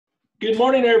Good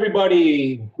morning,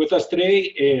 everybody. With us today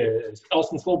is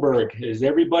Elston Solberg. Is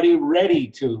everybody ready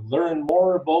to learn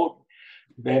more about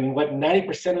than what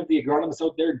 90% of the agronomists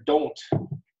out there don't?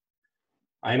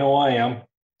 I know I am.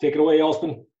 Take it away,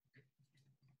 Elston.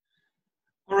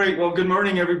 All right, well, good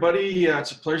morning, everybody.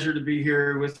 It's a pleasure to be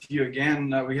here with you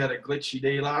again. We had a glitchy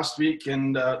day last week,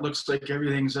 and it looks like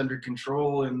everything's under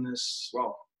control in this,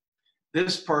 well,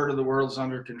 this part of the world's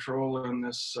under control in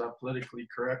this politically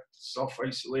correct,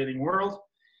 self-isolating world.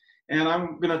 And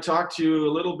I'm going to talk to you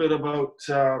a little bit about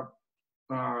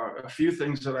a few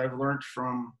things that I've learned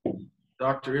from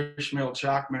Dr. Ishmael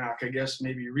Chakmak, I guess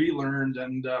maybe relearned,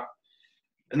 and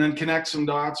then connect some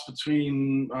dots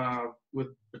between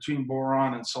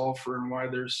boron and sulfur and why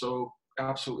they're so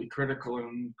absolutely critical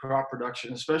in crop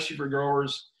production, especially for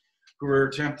growers who are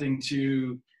attempting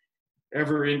to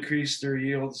ever increase their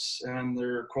yields and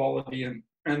their quality and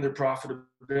their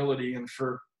profitability. And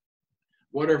for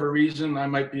whatever reason, I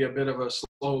might be a bit of a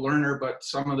slow learner, but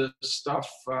some of this stuff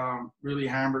really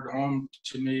hammered home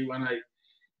to me when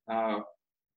I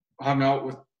hung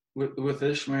out with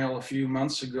Ishmael a few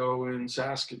months ago in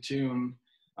Saskatoon,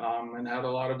 and had a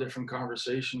lot of different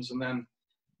conversations, and then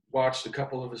watched a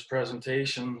couple of his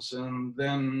presentations, and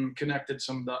then connected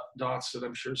some dots that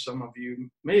I'm sure some of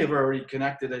you may have already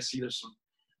connected. I see there's some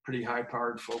pretty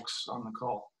high-powered folks on the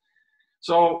call.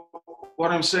 So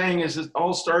what I'm saying is it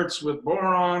all starts with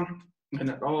boron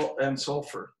and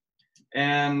sulfur.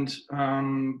 And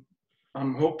I'm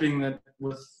hoping that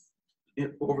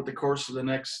over the course of the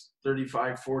next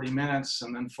 35, 40 minutes,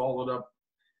 and then followed up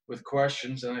with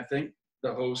questions, and I think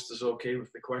the host is okay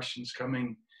with the questions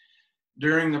coming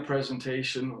during the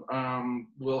presentation,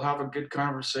 we'll have a good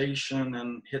conversation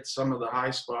and hit some of the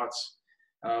high spots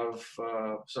of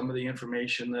some of the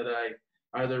information that I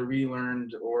either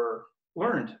relearned or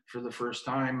learned for the first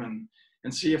time,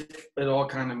 and see if it all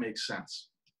kind of makes sense.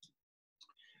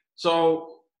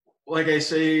 So, like I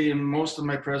say in most of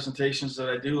my presentations that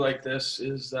I do like this,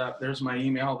 is that there's my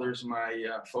email, there's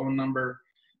my phone number.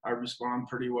 I respond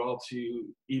pretty well to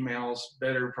emails,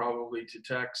 better probably to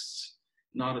texts.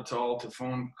 Not at all to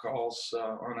phone calls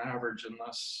on average,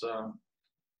 unless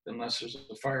there's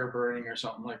a fire burning or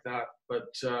something like that.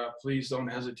 But please don't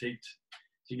hesitate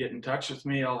to get in touch with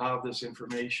me. I'll have this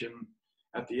information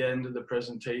at the end of the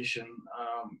presentation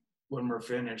when we're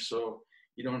finished, so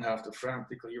you don't have to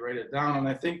frantically write it down. And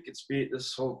I think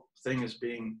this whole thing is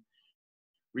being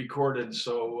recorded,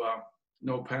 so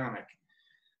no panic.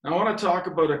 Now, I want to talk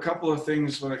about a couple of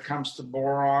things when it comes to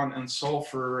boron and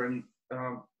sulfur, and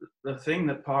the thing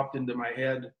that popped into my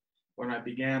head when I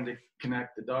began to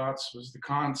connect the dots was the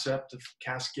concept of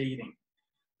cascading.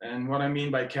 And what I mean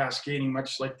by cascading,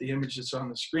 much like the image that's on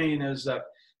the screen, is that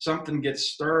something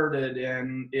gets started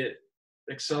and it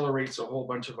accelerates a whole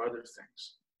bunch of other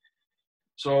things.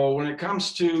 So when it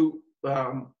comes to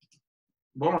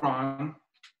boron,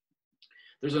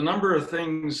 there's a number of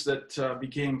things that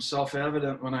became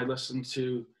self-evident when I listened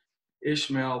to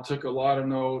Ishmael, took a lot of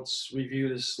notes,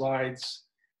 reviewed his slides,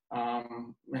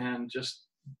 and just,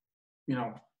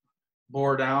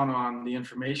 bore down on the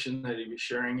information that he was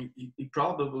sharing. He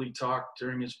probably talked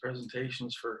during his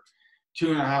presentations for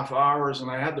 2.5 hours,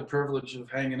 and I had the privilege of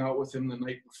hanging out with him the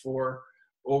night before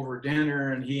over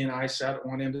dinner, and he and I sat at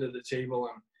one end of the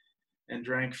table and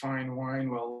drank fine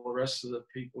wine while the rest of the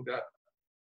people got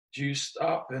juiced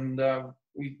up, and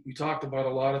we talked about a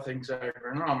lot of things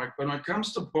agronomic. But when it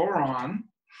comes to boron,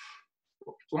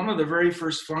 one of the very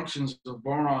first functions of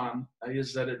boron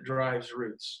is that it drives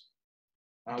roots.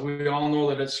 We all know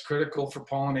that it's critical for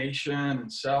pollination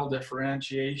and cell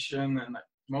differentiation, and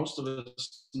most of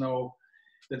us know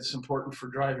that it's important for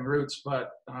driving roots,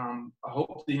 but I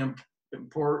hope the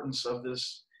importance of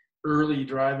this early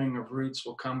driving of roots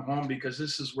will come home, because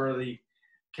this is where the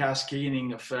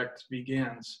cascading effect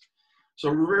begins. So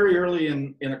we're very early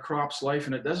in a crop's life,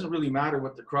 and it doesn't really matter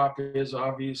what the crop is.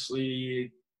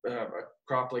 Obviously, a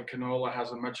crop like canola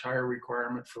has a much higher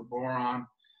requirement for boron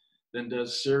than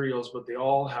does cereals, but they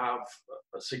all have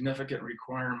a significant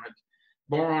requirement.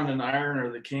 Boron and iron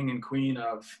are the king and queen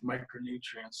of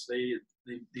micronutrients.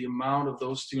 The amount of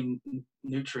those two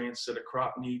nutrients that a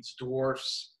crop needs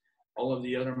dwarfs all of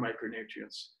the other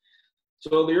micronutrients.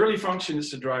 So the early function is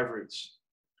to drive roots.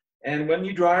 And when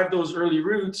you drive those early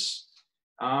roots,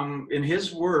 in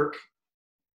his work,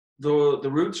 the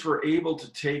roots were able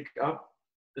to take up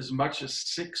as much as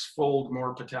 6-fold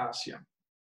more potassium.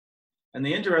 And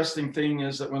the interesting thing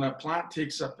is that when a plant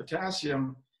takes up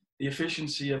potassium, the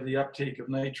efficiency of the uptake of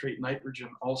nitrate nitrogen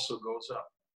also goes up.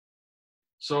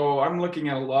 So I'm looking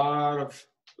at a lot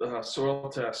of soil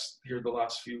tests here the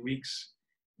last few weeks,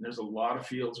 there's a lot of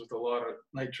fields with a lot of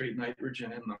nitrate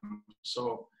nitrogen in them.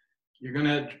 So you're going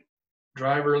to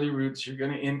drive early roots. You're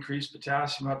going to increase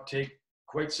potassium uptake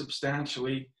quite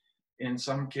substantially in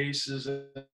some cases.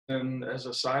 And as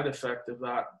a side effect of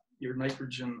that, your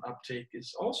nitrogen uptake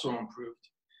is also improved.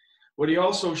 What he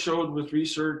also showed with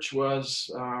research was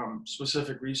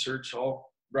specific research,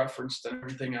 all referenced and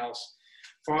everything else.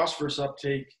 Phosphorus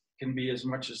uptake can be as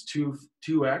much as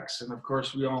 2x. And of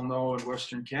course, we all know in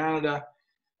Western Canada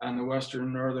and the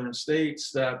Western Northern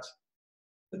states that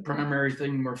the primary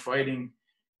thing we're fighting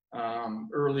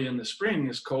early in the spring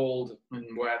is cold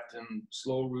and wet and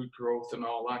slow root growth and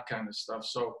all that kind of stuff.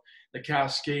 So the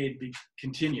cascade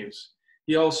continues.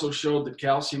 He also showed that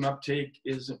calcium uptake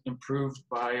is improved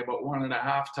by about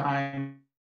 1.5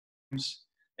 times.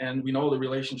 And we know the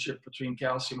relationship between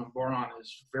calcium and boron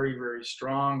is very, very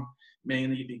strong,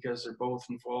 mainly because they're both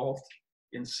involved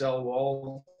in cell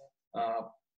wall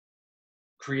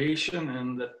creation,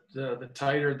 and that the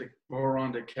tighter the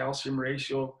boron to calcium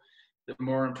ratio, the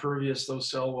more impervious those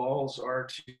cell walls are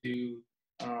to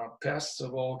pests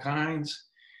of all kinds.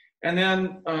 And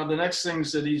then the next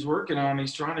things that he's working on,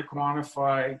 he's trying to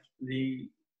quantify the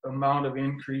amount of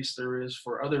increase there is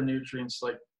for other nutrients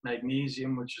like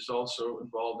magnesium, which is also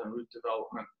involved in root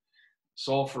development,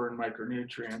 sulfur, and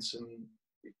micronutrients. And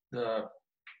the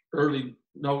early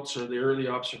notes or the early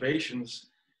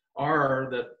observations are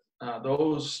that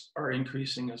those are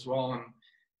increasing as well.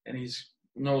 And he's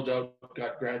no doubt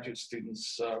got graduate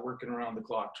students working around the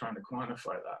clock trying to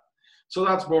quantify that. So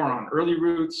that's boron. Early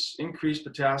roots increase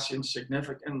potassium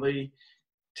significantly,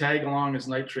 tag along as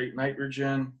nitrate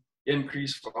nitrogen,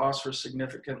 increase phosphorus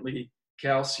significantly,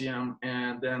 calcium,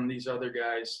 and then these other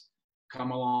guys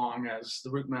come along as the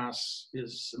root mass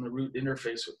is in the root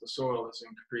interface with the soil is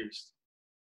increased.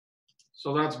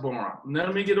 So that's boron. And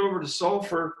then we get over to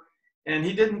sulfur, and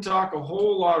he didn't talk a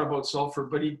whole lot about sulfur,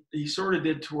 but he sort of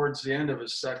did towards the end of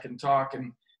his second talk,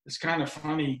 and it's kind of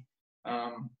funny.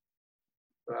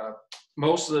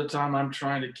 Most of the time I'm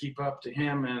trying to keep up to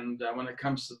him, and when it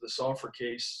comes to the sulfur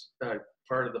case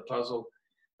part of the puzzle,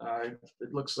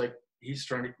 it looks like he's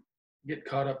trying to get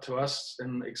caught up to us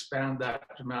and expand that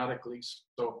dramatically.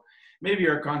 So maybe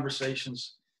our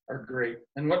conversations are great.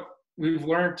 And what we've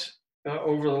learned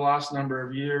over the last number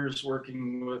of years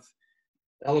working with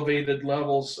elevated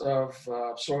levels of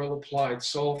soil applied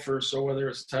sulfur, so whether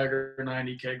it's Tiger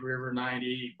 90, Keg River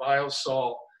 90,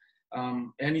 Biosol,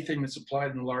 anything that's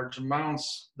applied in large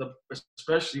amounts,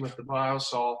 especially with the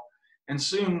Biosol, and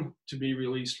soon to be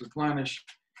released Replenish.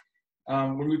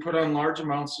 When we put on large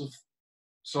amounts of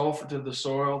sulfur to the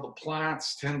soil, the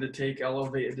plants tend to take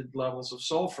elevated levels of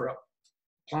sulfur up.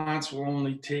 Plants will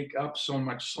only take up so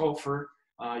much sulfur.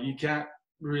 You can't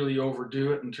really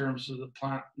overdo it in terms of the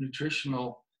plant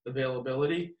nutritional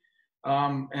availability.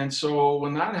 And so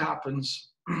when that happens,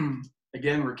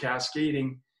 again, we're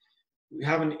cascading. We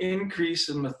have an increase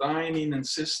in methionine and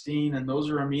cysteine, and those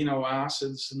are amino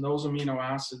acids, and those amino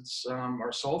acids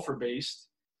are sulfur-based,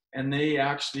 and they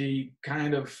actually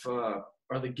kind of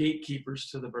are the gatekeepers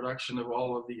to the production of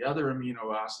all of the other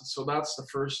amino acids. So that's the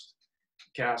first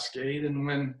cascade. And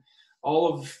when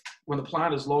the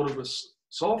plant is loaded with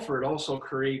sulfur, it also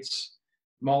creates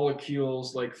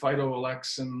molecules like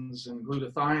phytoalexins and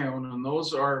glutathione, and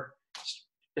those are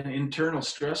internal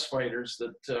stress fighters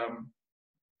that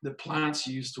the plants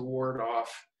use to ward off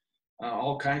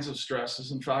all kinds of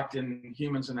stresses. In fact, in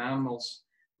humans and animals,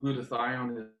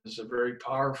 glutathione is a very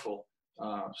powerful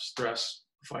stress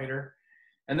fighter.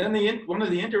 And then one of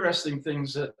the interesting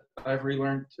things that I've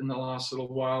relearned in the last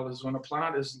little while is when a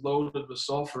plant is loaded with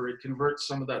sulfur, it converts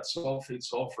some of that sulfate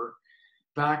sulfur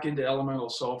back into elemental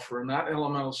sulfur. And that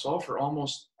elemental sulfur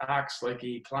almost acts like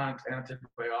a plant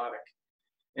antibiotic.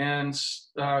 And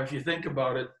if you think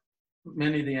about it,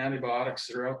 many of the antibiotics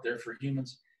that are out there for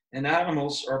humans and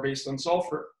animals are based on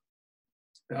sulfur.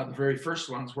 The very first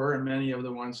ones were, and many of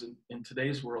the ones in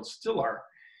today's world still are.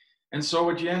 And so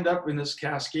what you end up in this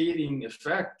cascading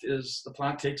effect is the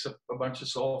plant takes up a bunch of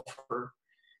sulfur.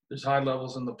 There's high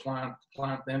levels in the plant. The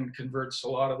plant then converts a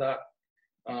lot of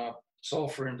that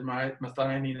sulfur into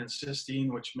methionine and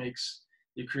cysteine, which makes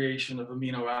the creation of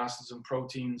amino acids and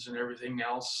proteins and everything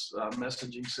else,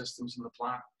 messaging systems in the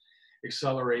plant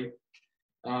accelerate.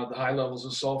 The high levels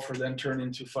of sulfur then turn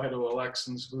into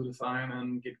phytoalexins, glutathione,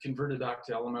 and get converted back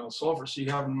to elemental sulfur. So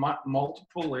you have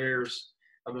multiple layers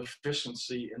of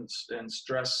efficiency and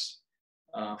stress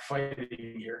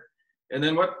fighting here. And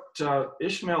then what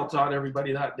Ishmael taught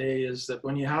everybody that day is that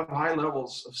when you have high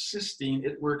levels of cysteine,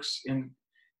 it works in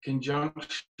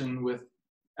conjunction with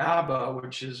ABA,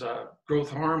 which is a growth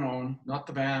hormone, not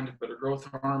the band, but a growth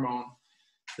hormone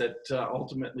that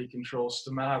ultimately controls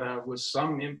stomata with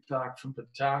some impact from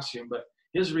potassium. But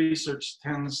his research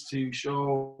tends to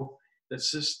show that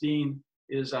cysteine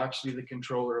is actually the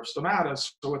controller of stomata.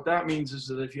 So what that means is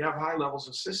that if you have high levels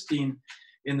of cysteine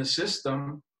in the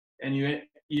system and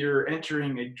you're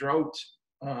entering a drought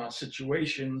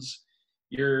situations,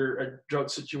 your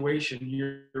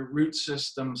root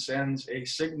system sends a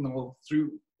signal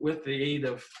through with the aid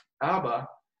of ABA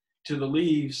to the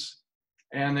leaves,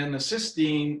 and then the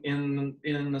cysteine in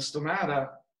the stomata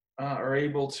are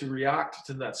able to react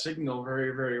to that signal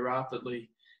very, very rapidly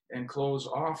and close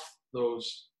off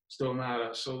those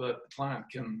stomata so that the plant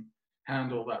can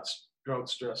handle that drought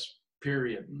stress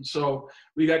period. And so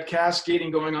we got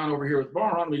cascading going on over here with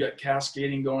boron, we got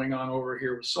cascading going on over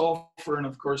here with sulfur, and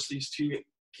of course these two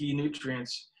key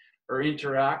nutrients are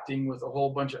interacting with a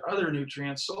whole bunch of other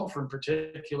nutrients. Sulfur in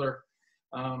particular,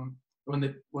 when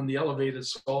the elevated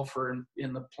sulfur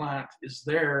in the plant is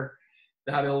there,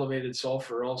 that elevated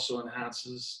sulfur also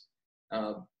enhances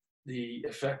the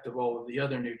effect of all of the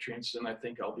other nutrients, and I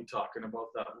think I'll be talking about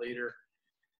that later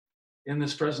in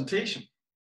this presentation.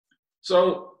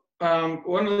 So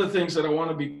one of the things that I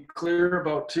want to be clear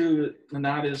about too, and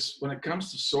that is when it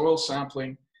comes to soil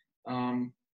sampling,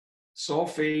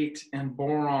 sulfate and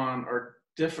boron are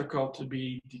difficult to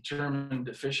be determined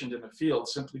deficient in a field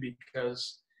simply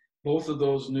because both of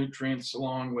those nutrients,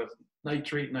 along with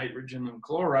nitrate, nitrogen, and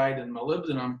chloride and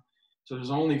molybdenum, so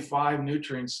there's only 5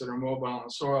 nutrients that are mobile in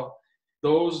the soil.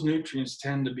 Those nutrients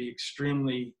tend to be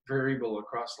extremely variable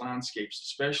across landscapes,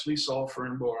 especially sulfur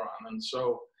and boron. And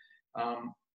so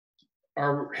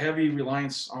our heavy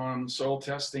reliance on soil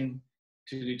testing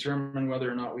to determine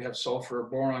whether or not we have sulfur or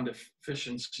boron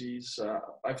deficiencies,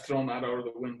 I've thrown that out of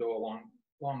the window a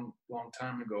long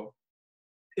time ago,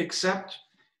 except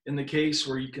in the case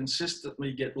where you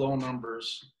consistently get low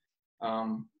numbers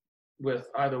with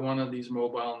either one of these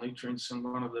mobile nutrients. And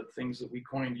one of the things that we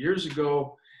coined years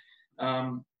ago,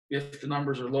 if the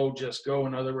numbers are low, just go.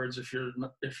 In other words, if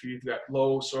you've got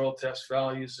low soil test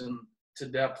values to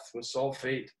depth with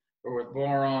sulfate or with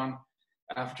boron,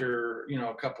 after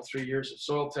a couple 3 years of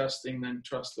soil testing, then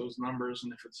trust those numbers.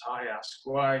 And if it's high, ask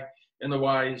why. And the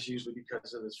why is usually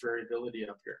because of this variability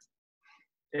up here.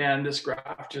 And this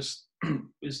graph just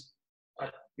is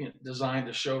designed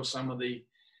to show some of the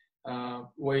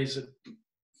ways that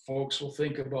folks will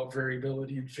think about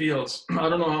variability in fields. I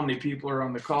don't know how many people are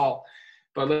on the call,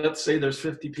 but let's say there's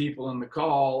 50 people on the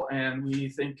call and we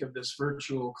think of this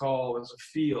virtual call as a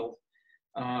field.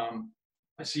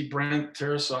 I see Brent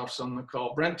Tarasoff's on the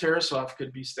call. Brent Tarasoff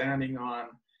could be standing on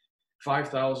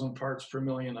 5,000 parts per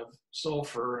million of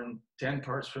sulfur and 10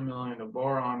 parts per million of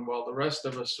boron, while the rest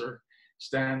of us are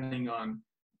standing on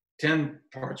 10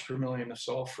 parts per million of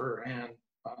sulfur and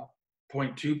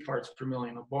 0.2 parts per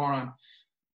million of boron.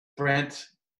 Brent's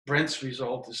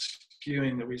result is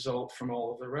skewing the result from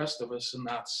all of the rest of us, and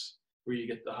that's where you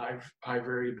get the high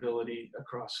variability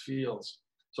across fields.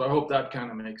 So I hope that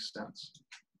kind of makes sense.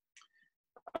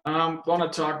 I want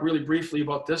to talk really briefly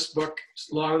about this book.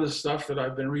 A lot of the stuff that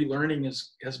I've been relearning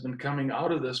has been coming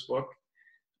out of this book,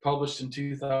 published in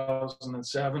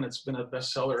 2007. It's been a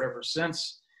bestseller ever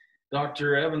since.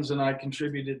 Dr. Evans and I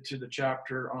contributed to the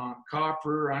chapter on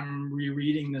copper. I'm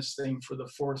rereading this thing for the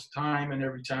 4th time, and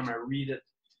every time I read it,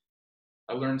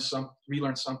 I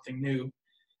relearn something new.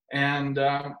 And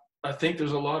I think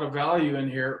there's a lot of value in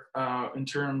here in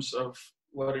terms of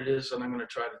what it is that I'm going to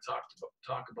try to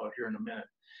talk about here in a minute.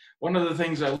 One of the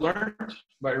things I learned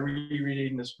by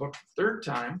rereading this book the 3rd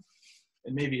time,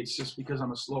 and maybe it's just because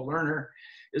I'm a slow learner,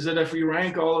 is that if we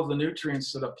rank all of the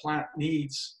nutrients that a plant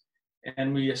needs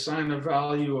and we assign a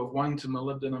value of 1 to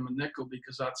molybdenum and nickel,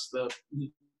 because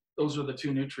those are the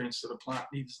 2 nutrients that a plant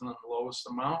needs in the lowest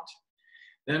amount,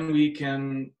 then we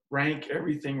can rank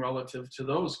everything relative to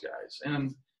those guys.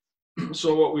 And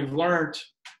so what we've learned,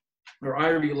 or I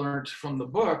already learned from the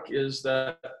book, is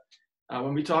that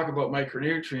when we talk about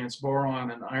micronutrients,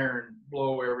 boron and iron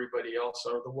blow everybody else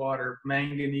out of the water.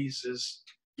 Manganese is,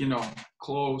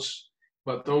 close,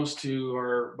 but those 2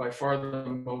 are by far the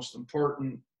most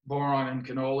important. Boron in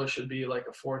canola should be like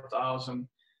a 4,000.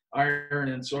 Iron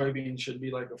in soybean should be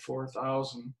like a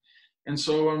 4,000. And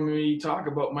so when we talk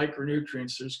about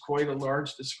micronutrients, there's quite a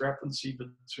large discrepancy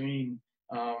between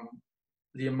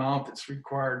the amount that's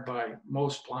required by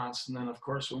most plants. And then, of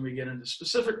course, when we get into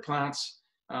specific plants,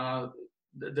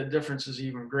 the difference is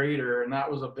even greater. And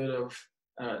that was a bit of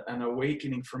an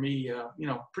awakening for me,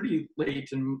 pretty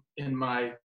late in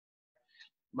my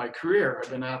career. I've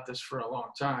been at this for a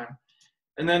long time.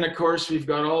 And then, of course, we've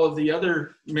got all of the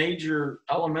other major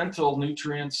elemental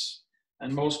nutrients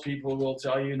And most people will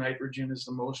tell you nitrogen is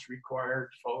the most required,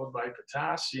 followed by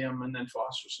potassium, and then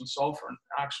phosphorus and sulfur. In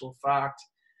actual fact,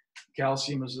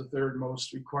 calcium is the third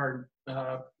most required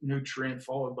nutrient,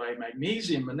 followed by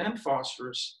magnesium, and then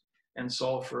phosphorus and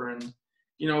sulfur. And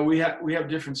you know, we have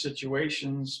different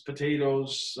situations.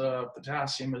 Potatoes,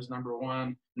 potassium is number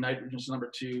one, nitrogen is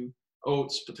number two.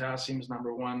 Oats, potassium is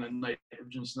number one, and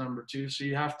nitrogen is number two. So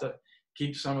you have to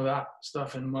keep some of that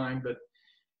stuff in mind. But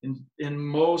in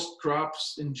most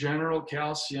crops in general,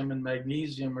 calcium and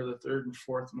magnesium are the third and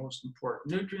fourth most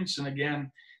important nutrients. And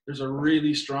again, there's a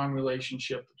really strong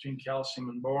relationship between calcium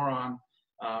and boron,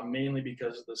 mainly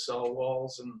because of the cell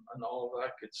walls and all of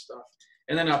that good stuff.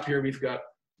 And then up here, we've got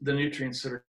the nutrients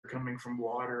that are coming from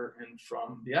water and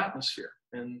from the atmosphere.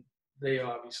 And they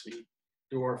obviously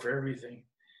dwarf everything.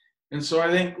 And so I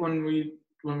think when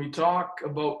we talk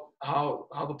about how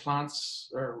the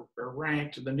plants are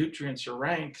ranked, or the nutrients are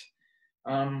ranked,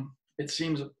 it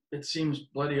seems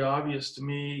bloody obvious to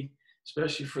me,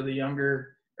 especially for the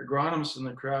younger agronomists in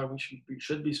the crowd. We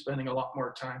should be spending a lot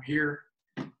more time here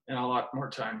and a lot more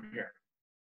time here.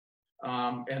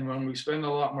 And when we spend a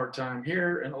lot more time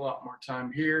here and a lot more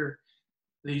time here,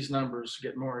 these numbers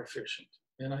get more efficient.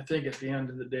 And I think at the end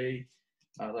of the day,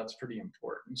 that's pretty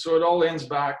important. So it all ends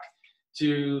back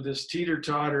to this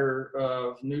teeter-totter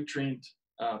of nutrient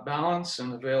balance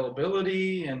and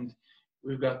availability. And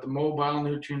we've got the mobile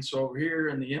nutrients over here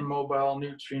and the immobile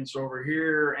nutrients over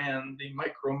here and the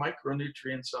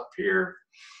micronutrients up here.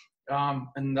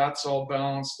 And that's all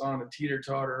balanced on a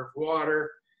teeter-totter of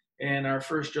water. And our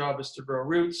first job is to grow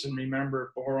roots. And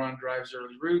remember, boron drives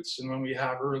early roots. And when we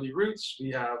have early roots,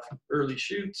 we have early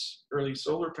shoots, early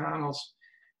solar panels.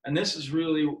 And this is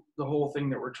really the whole thing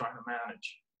that we're trying to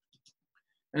manage.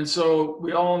 And so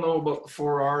we all know about the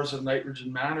 4 R's of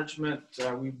nitrogen management.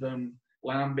 We've been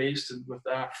lambasted with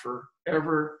that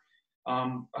forever.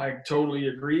 I totally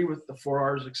agree with the 4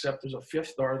 R's, except there's a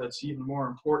 5th R that's even more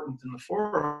important than the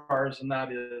 4 R's, and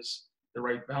that is the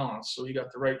right balance. So you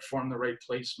got the right form, the right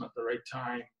placement, the right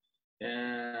time,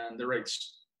 and the right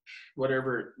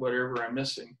whatever I'm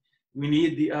missing. We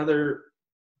need the other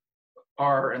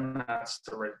R, and that's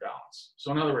the right balance. So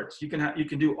in other words, you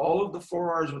can do all of the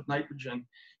 4 R's with nitrogen,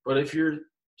 but if you're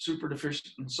super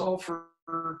deficient in sulfur,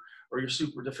 or you're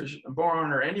super deficient in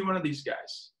boron, or any one of these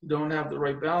guys, you don't have the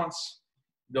right balance,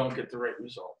 you don't get the right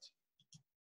result.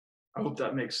 I hope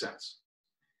that makes sense.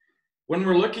 When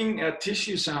we're looking at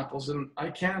tissue samples, and I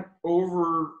can't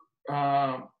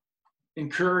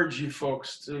encourage you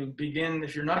folks to begin,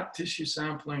 if you're not tissue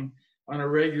sampling on a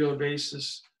regular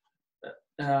basis,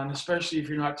 and especially if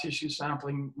you're not tissue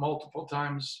sampling multiple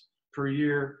times per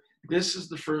year, this is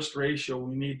the first ratio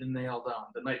we need to nail down,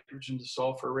 the nitrogen to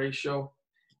sulfur ratio.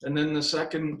 And then the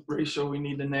second ratio we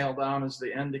need to nail down is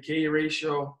the N/K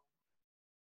ratio.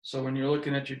 So when you're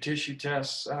looking at your tissue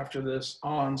tests after this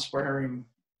awe-inspiring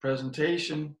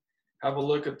presentation, have a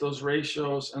look at those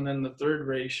ratios. And then the third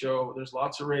ratio, there's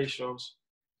lots of ratios,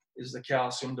 is the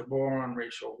calcium to boron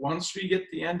ratio. Once we get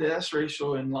the N to S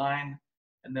ratio in line,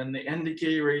 and then the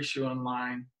N/K ratio in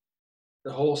line,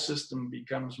 the whole system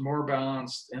becomes more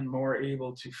balanced and more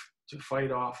able to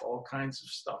fight off all kinds of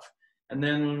stuff. And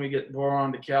then when we get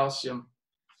boron to calcium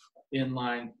in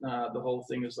line, the whole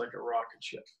thing is like a rocket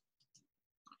ship.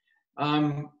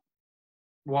 I'm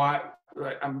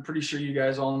pretty sure you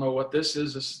guys all know what this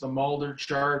is. This is the Mulder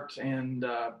chart, and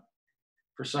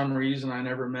for some reason I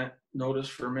never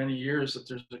noticed for many years that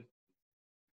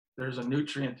there's a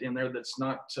nutrient in there that's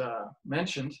not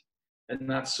mentioned, and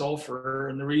that's sulfur.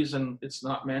 And the reason it's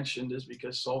not mentioned is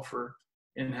because sulfur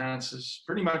enhances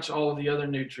pretty much all of the other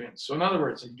nutrients. So in other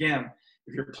words, again,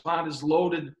 if your plant is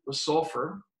loaded with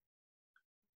sulfur,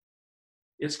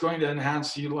 it's going to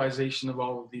enhance the utilization of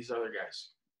all of these other guys.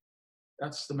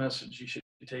 That's the message you should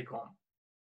take home.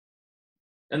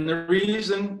 And the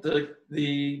reason,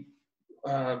 the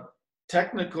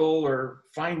technical or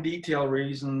fine detail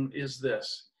reason is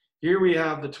this. Here we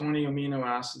have the 20 amino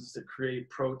acids that create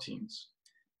proteins.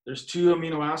 There's 2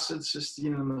 amino acids,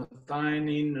 cysteine and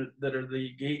methionine, that are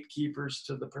the gatekeepers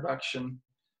to the production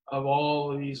of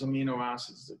all of these amino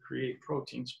acids that create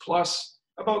proteins, plus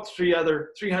about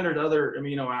 300 other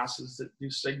amino acids that do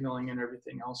signaling and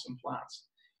everything else in plants.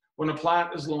 When a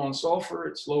plant is low on sulfur,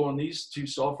 it's low on these 2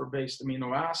 sulfur-based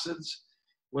amino acids.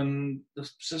 When the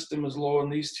system is low on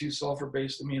these 2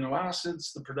 sulfur-based amino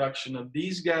acids, the production of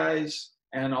these guys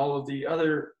and all of the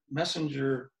other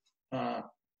messenger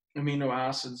amino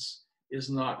acids is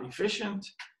not efficient,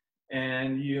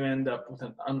 and you end up with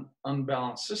an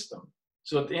unbalanced system.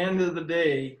 So at the end of the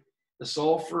day, The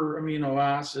sulfur amino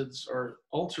acids are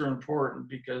ultra important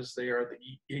because they are the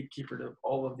gatekeeper to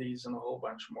all of these and a whole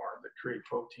bunch more that create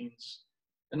proteins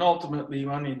and ultimately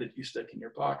money that you stick in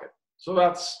your pocket. So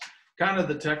that's kind of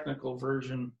the technical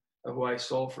version of why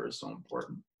sulfur is so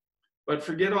important. But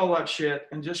forget all that shit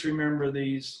and just remember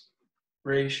these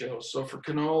ratios. So for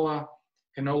canola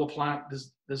plant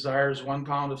desires 1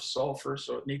 pound of sulfur,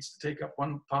 so it needs to take up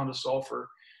 1 pound of sulfur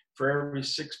for every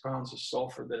 6 pounds of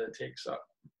sulfur that it takes up.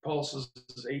 Pulses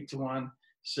is 8-to-1,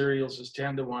 cereals is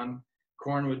 10-to-1,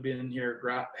 corn would be in here,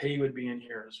 hay would be in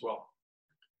here as well.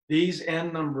 These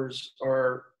N numbers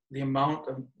are the amount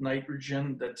of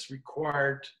nitrogen that's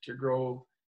required to grow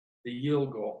the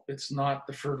yield goal. It's not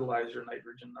the fertilizer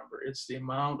nitrogen number. It's the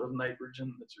amount of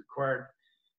nitrogen that's required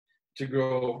to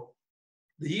grow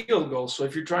the yield goal. So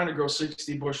if you're trying to grow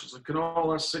 60 bushels of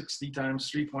canola, 60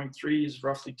 times 3.3 is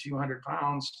roughly 200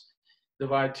 pounds.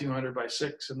 Divide 200 by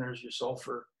 6, and there's your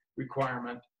sulfur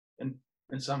requirement, and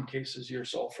in some cases, your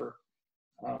sulfur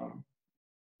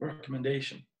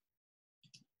recommendation.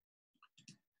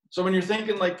 So when you're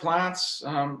thinking like plants,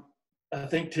 I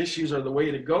think tissues are the way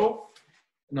to go.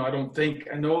 No, I don't think.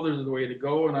 I know they're the way to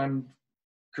go, and I'm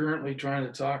currently trying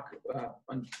to talk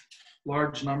a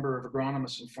large number of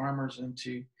agronomists and farmers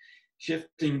into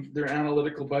shifting their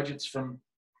analytical budgets from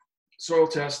soil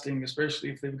testing, especially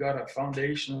if they've got a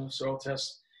foundation of soil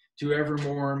tests, to ever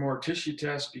more and more tissue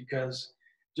tests, because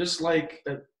just like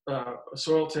a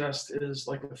soil test is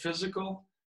like a physical,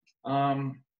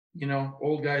 you know,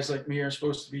 old guys like me are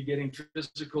supposed to be getting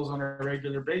physicals on a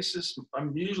regular basis.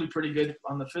 I'm usually pretty good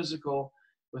on the physical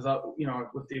without, you know,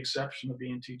 with the exception of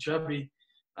being too chubby.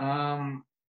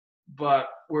 But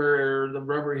where the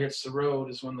rubber hits the road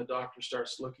is when the doctor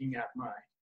starts looking at my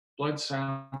blood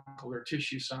sample or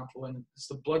tissue sample, and it's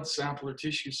the blood sample or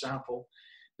tissue sample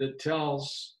that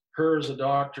tells her as a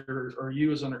doctor or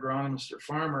you as an agronomist or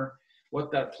farmer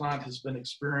what that plant has been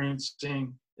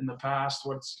experiencing in the past,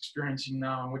 what it's experiencing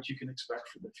now, and what you can expect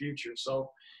for the future.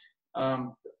 So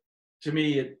to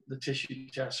me, the tissue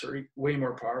tests are way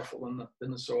more powerful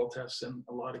than the soil tests in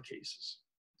a lot of cases.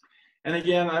 And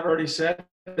again, I've already said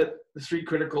that the 3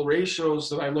 critical ratios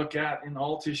that I look at in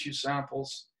all tissue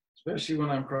samples, especially when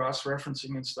I'm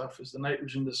cross-referencing and stuff, is the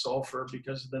nitrogen to sulfur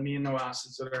because of the amino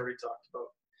acids that I already talked about.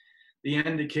 The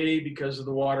N to K because of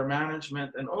the water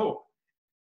management. And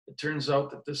it turns out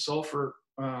that the sulfur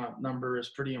number is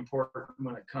pretty important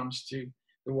when it comes to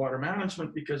the water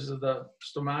management because of the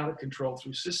stomata control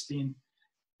through cysteine,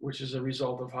 which is a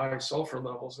result of high sulfur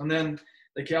levels. And then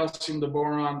the calcium to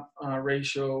boron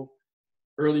ratio,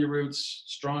 early roots,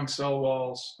 strong cell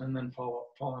walls, and then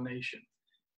pollination.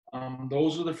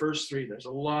 Those are the first 3. There's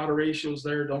a lot of ratios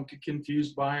there. Don't get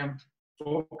confused by them.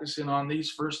 Focusing on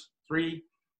these first 3.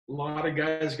 A lot of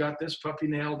guys got this puppy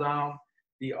nailed down.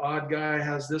 The odd guy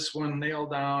has this one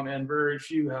nailed down, and very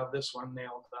few have this one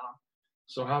nailed down.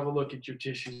 So have a look at your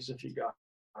tissues if you got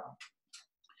them.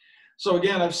 So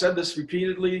again, I've said this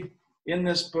repeatedly in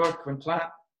this book. When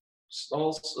plant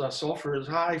sulfur is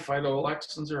high,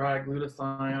 phytoalexins are high,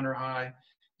 glutathione are high,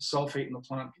 sulfate in the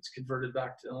plant gets converted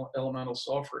back to elemental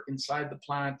sulfur inside the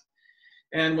plant.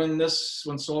 And when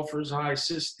sulfur is high,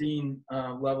 cysteine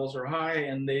levels are high,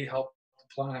 and they help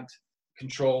the plant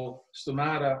control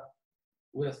stomata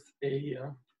with a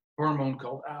hormone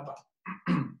called ABA.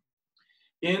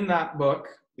 In that book,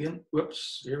 here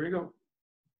we go.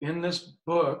 In this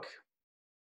book,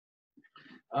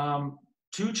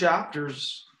 2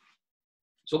 chapters.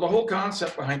 So the whole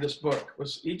concept behind this book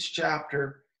was each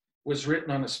chapter was written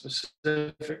on a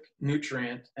specific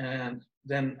nutrient and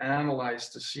then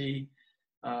analyzed to see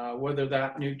whether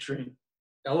that nutrient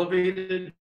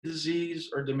elevated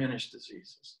disease or diminished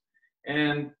diseases.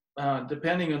 And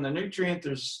depending on the nutrient,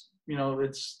 there's, you know,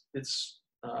 it's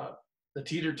the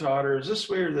teeter-totter is this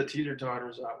way or the teeter-totter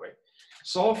is that way.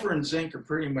 Sulfur and zinc are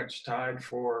pretty much tied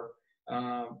for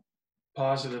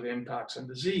positive impacts on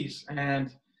disease.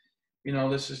 And, you know,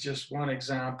 this is just one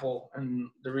example. And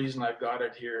the reason I've got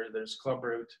it here, there's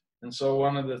clubroot. And so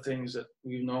one of the things that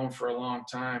we've known for a long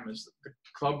time is that the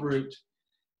clubroot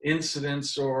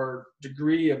incidence or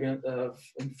degree of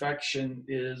infection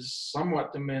is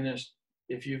somewhat diminished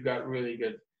if you've got really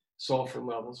good sulfur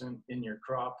levels in your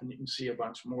crop, and you can see a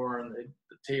bunch more, and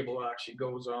the table actually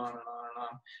goes on and on and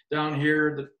on. Down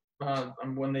here,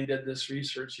 when they did this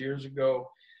research years ago,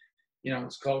 you know,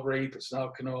 it's called rape, it's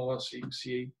now canola, so you can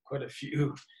see quite a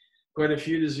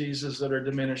few diseases that are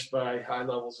diminished by high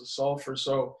levels of sulfur.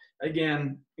 So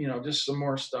again, you know, just some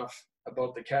more stuff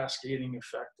about the cascading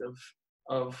effect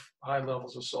of high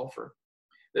levels of sulfur.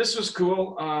 This was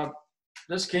cool.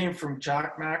 This came from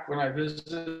Chakmak when I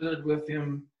visited with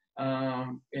him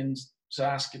in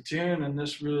Saskatoon, and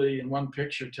this really in one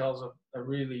picture tells a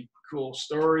really cool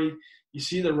story. You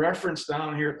see the reference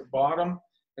down here at the bottom.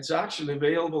 It's actually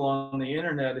available on the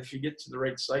internet if you get to the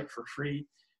right site for free.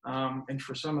 And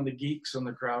for some of the geeks in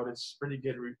the crowd, it's pretty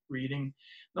good reading.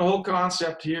 The whole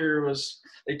concept here was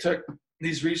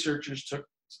these researchers took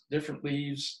different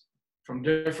leaves from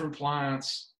different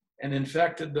plants and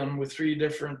infected them with 3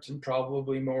 different and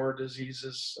probably more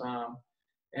diseases,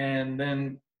 and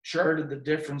then charted the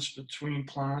difference between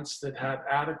plants that had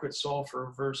adequate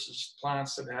sulfur versus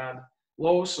plants that had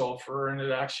low sulfur. And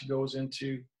it actually goes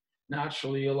into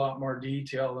naturally a lot more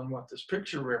detail than what this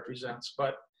picture represents,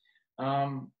 but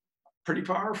pretty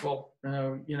powerful.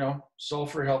 You know,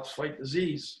 sulfur helps fight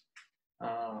disease,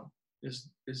 is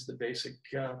the basic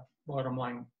bottom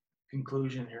line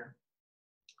conclusion here.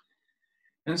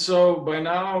 And so by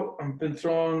now, I've been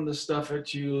throwing this stuff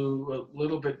at you a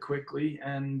little bit quickly,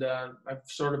 and I've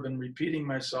sort of been repeating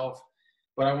myself,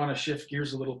 but I want to shift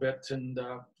gears a little bit and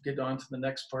get on to the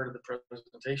next part of the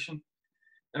presentation.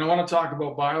 And I want to talk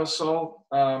about Biosol.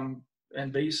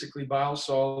 And basically,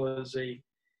 Biosol is a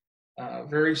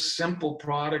very simple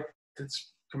product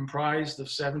that's comprised of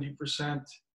 70%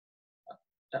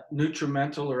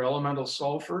 nutrimental or elemental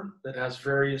sulfur that has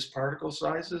various particle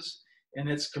sizes, and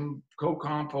it's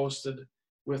co-composted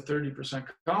with 30%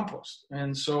 compost.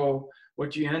 And so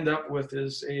what you end up with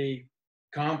is a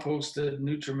composted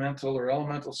nutrimental or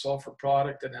elemental sulfur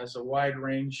product that has a wide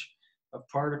range of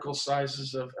particle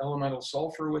sizes of elemental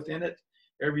sulfur within it,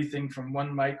 everything from 1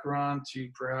 micron to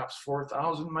perhaps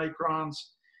 4,000 microns.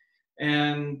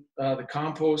 And the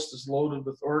compost is loaded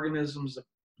with organisms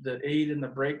that aid in the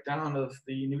breakdown of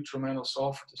the nutrimental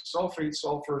sulfur to sulfate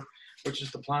sulfur, which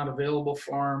is the plant available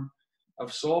form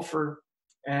of sulfur.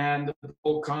 And the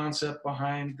whole concept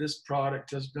behind this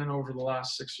product has been over the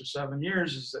last 6 or 7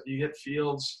 years is that you get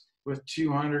fields with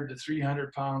 200 to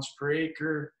 300 pounds per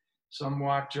acre. Some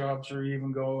whack jobs are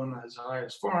even going as high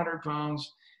as 400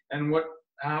 pounds. And what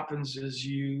happens is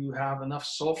you have enough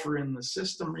sulfur in the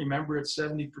system. Remember, it's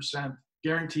 70%,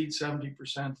 guaranteed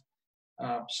 70%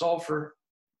 sulfur.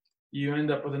 You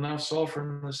end up with enough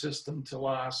sulfur in the system to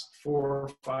last 4,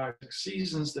 5, 6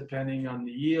 seasons, depending on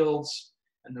the yields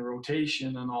and the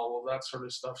rotation and all of that sort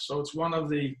of stuff. So it's one of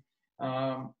the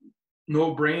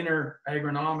no-brainer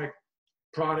agronomic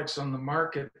products on the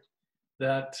market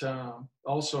that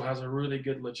also has a really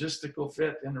good logistical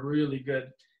fit and a really good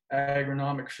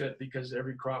agronomic fit because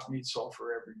every crop needs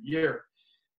sulfur every year.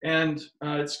 And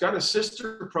it's got a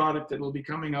sister product that will be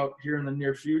coming out here in the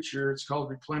near future. It's called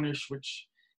Replenish, which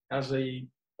has a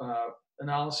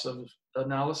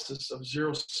analysis of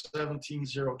 017,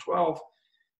 012.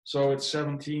 So it's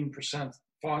 17%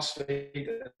 phosphate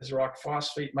as rock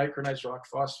phosphate, micronized rock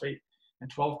phosphate,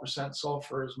 and 12%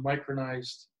 sulfur is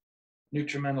micronized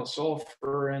nutrimental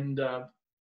sulfur. And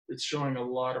it's showing a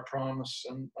lot of promise.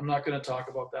 And I'm not going to talk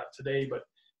about that today, but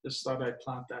just thought I'd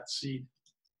plant that seed.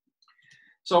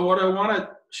 So what I want to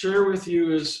share with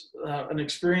you is an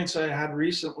experience I had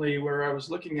recently where I was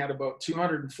looking at about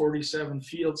 247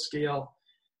 field scale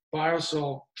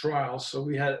Biosol trials. So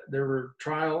there were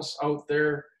trials out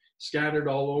there scattered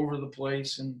all over the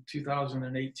place in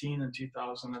 2018 and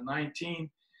 2019.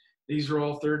 These are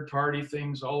all third-party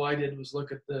things. All I did was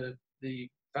look at the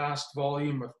vast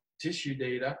volume of tissue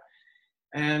data.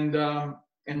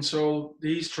 And so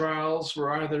these trials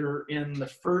were either in the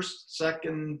first,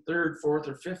 second, third, fourth,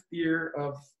 or fifth year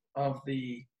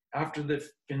after the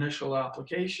initial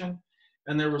application,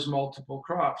 and there was multiple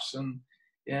crops.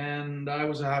 And I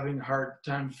was having a hard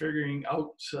time figuring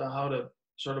out how to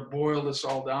sort of boil this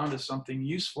all down to something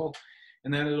useful.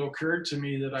 And then it occurred to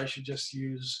me that I should just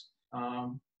use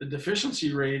the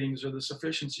deficiency ratings or the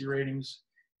sufficiency ratings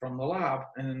from the lab.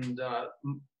 And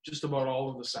just about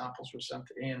all of the samples were sent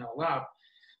to A&L Lab.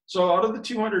 So out of the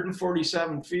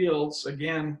 247 fields,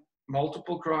 again,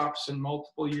 multiple crops and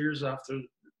multiple years after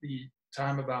the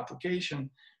time of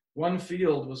application, one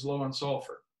field was low in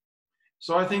sulfur.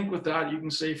 So I think with that, you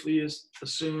can safely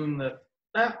assume that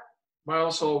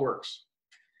Biosol works.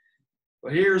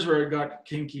 But here's where it got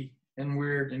kinky and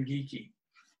weird and geeky.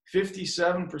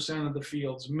 57% of the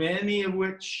fields, many of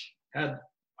which had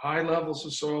high levels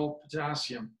of soil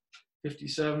potassium,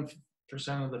 57%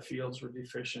 of the fields were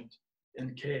deficient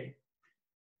in K.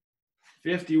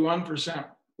 51%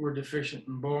 were deficient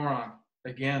in boron,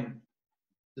 again,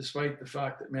 despite the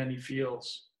fact that many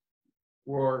fields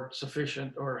were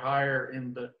sufficient or higher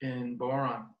in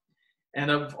boron.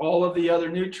 And of all of the other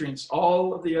nutrients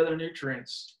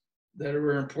that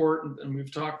were important, and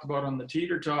we've talked about on the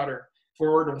teeter-totter,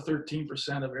 4 to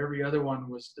 13% of every other one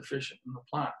was deficient in the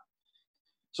plant.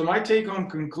 So my take-home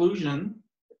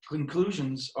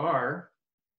conclusions are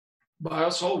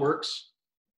biosol works.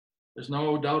 There's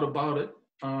no doubt about it.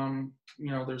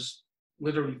 There's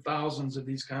literally thousands of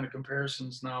these kind of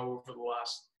comparisons now over the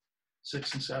last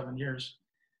 6 and 7 years.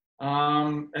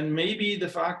 And maybe the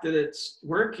fact that it's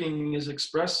working is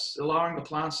allowing the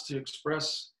plants to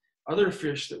express other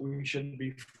fish that we should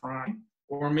be frying.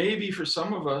 Or maybe for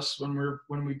some of us,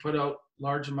 when we put out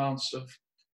large amounts of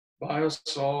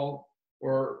biosol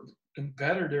or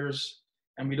competitors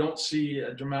and we don't see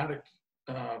a dramatic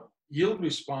yield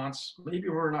response, maybe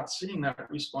we're not seeing that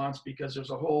response because there's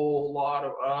a whole lot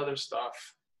of other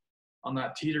stuff on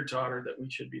that teeter-totter that we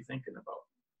should be thinking about.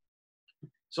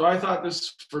 So I thought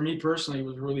this, for me personally,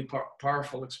 was a really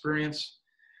powerful experience.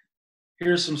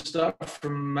 Here's some stuff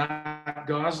from Matt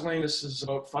Gosling. This is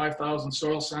about 5,000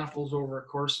 soil samples over a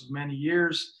course of many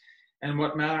years. And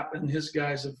what Matt and his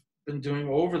guys have been doing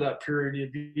over that period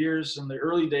of years, in the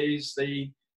early days,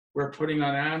 they were putting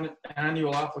on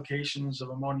annual applications of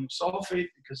ammonium sulfate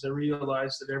because they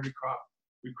realized that every crop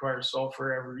requires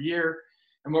sulfur every year.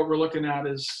 And what we're looking at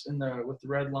is, with the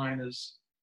red line, is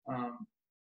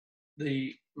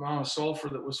the amount of sulfur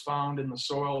that was found in the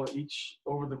soil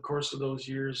over the course of those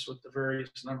years with the various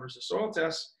numbers of soil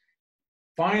tests.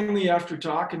 Finally, after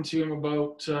talking to him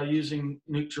about using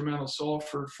nutrimental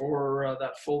sulfur for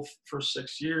that full first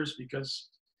 6 years, because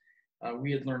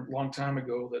we had learned a long time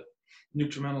ago that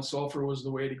nutrimental sulfur was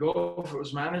the way to go if it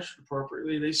was managed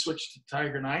appropriately, they switched to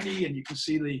Tiger 90, and you can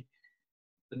see the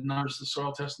numbers, the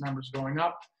soil test numbers going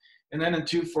up. And then in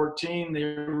 2014, they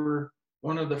were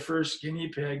one of the first guinea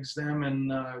pigs. Them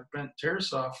and Brent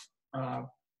Tarasoff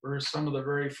were some of the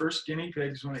very first guinea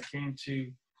pigs when it came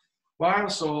to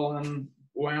biosol, and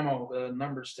whammo, the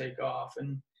numbers take off.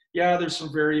 And yeah, there's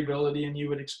some variability, and you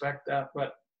would expect that,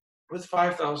 but with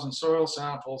 5,000 soil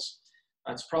samples,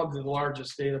 that's probably the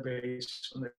largest database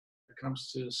when it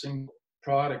comes to a single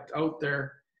product out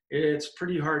there. It's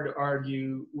pretty hard to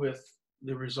argue with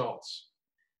the results.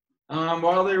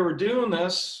 While they were doing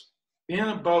this, in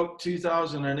about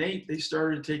 2008, they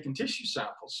started taking tissue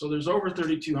samples. So there's over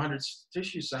 3,200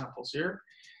 tissue samples here.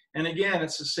 And again,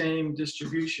 it's the same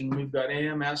distribution. We've got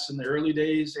AMS in the early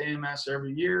days, AMS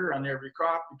every year on every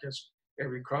crop, because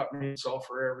every crop needs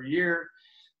sulfur every year.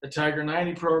 The Tiger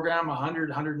 90 program, 100,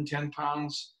 110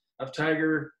 pounds of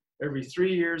Tiger every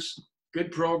 3 years.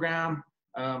 Good program.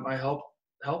 I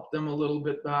helped them a little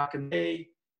bit back in the day,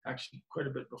 actually quite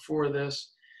a bit before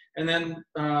this. And then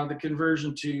the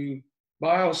conversion to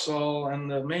biosol, and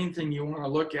the main thing you want to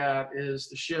look at is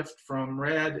the shift from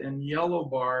red and yellow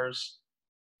bars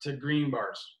to green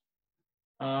bars.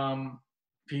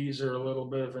 Peas are a little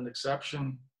bit of an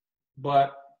exception,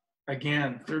 but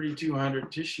again,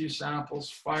 3,200 tissue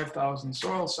samples, 5,000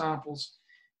 soil samples.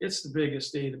 It's the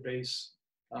biggest database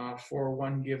for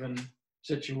one given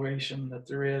situation that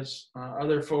there is.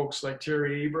 Other folks like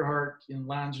Terry Eberhardt in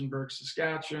Langenburg,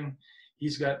 Saskatchewan,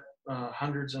 he's got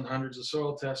hundreds and hundreds of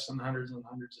soil tests and hundreds of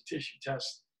tissue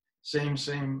tests. Same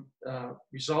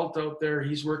result out there.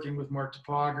 He's working with more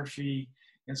topography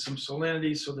and some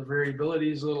salinity, so the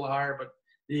variability is a little higher, but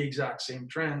the exact same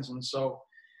trends. And so at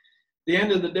the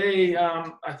end of the day,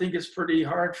 I think it's pretty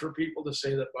hard for people to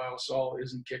say that biosol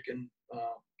isn't kicking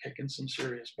some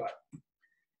serious butt.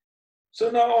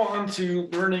 So now on to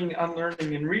learning,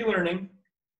 unlearning, and relearning.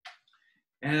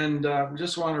 And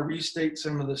just want to restate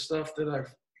some of the stuff that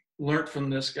I've learned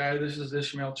from this guy. This is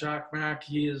Ishmael Chakmak.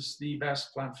 He is the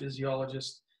best plant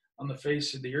physiologist on the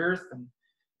face of the earth, and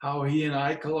how he and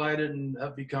I collided and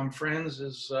have become friends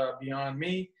is beyond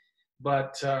me.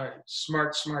 But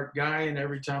smart guy, and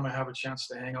every time I have a chance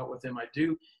to hang out with him, I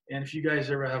do. And if you guys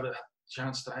ever have a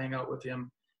chance to hang out with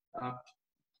him,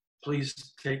 please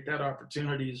take that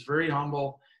opportunity. He's very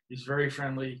humble, he's very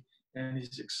friendly, and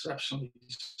he's exceptionally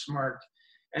smart.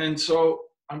 And so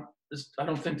I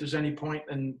don't think there's any point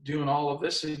in doing all of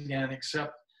this again,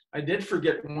 except I did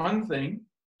forget one thing,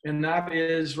 and that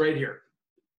is right here.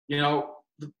 You know,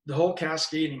 the whole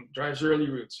cascading drives early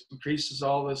roots, increases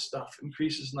all this stuff,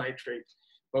 increases nitrate.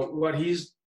 But what he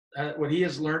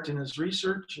has learned in his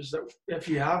research is that if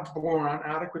you have boron,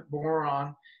 adequate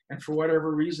boron, and for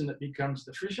whatever reason it becomes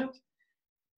deficient,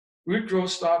 root growth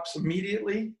stops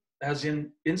immediately, as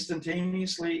in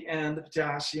instantaneously, and the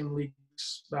potassium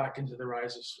leaks back into the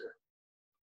rhizosphere.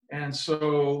 And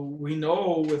so we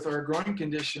know with our growing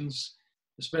conditions,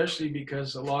 especially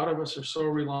because a lot of us are so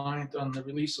reliant on the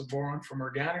release of boron from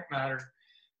organic matter,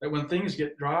 that when things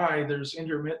get dry, there's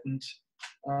intermittent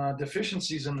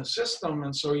deficiencies in the system.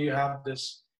 And so you have the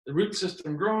root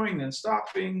system growing, then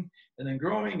stopping, and then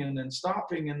growing, and then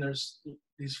stopping. And there's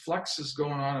these fluxes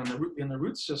going on in the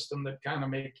root system that kind of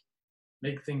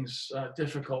make things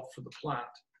difficult for the plant.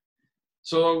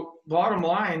 So bottom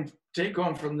line, take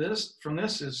home from this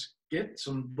is get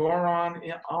some boron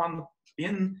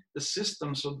in the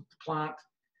system so that the plant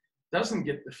doesn't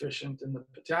get deficient and the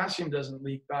potassium doesn't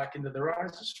leak back into the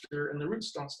rhizosphere and the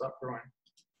roots don't stop growing.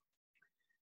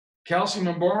 Calcium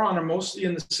and boron are mostly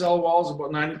in the cell walls.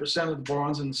 About 90% of the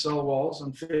boron's in the cell walls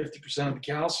and 50% of the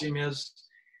calcium is.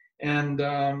 And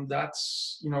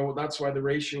that's why the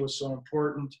ratio is so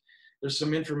important. There's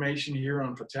some information here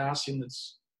on potassium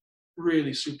that's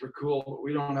really super cool, but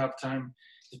we don't have time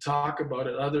to talk about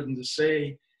it other than to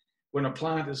say when a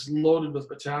plant is loaded with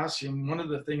potassium, one of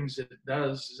the things that it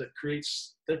does is it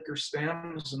creates thicker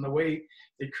stems, and the way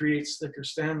it creates thicker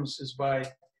stems is by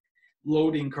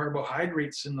loading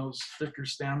carbohydrates in those thicker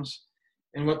stems.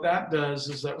 And what that does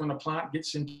is that when a plant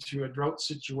gets into a drought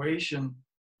situation,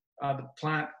 the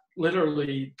plant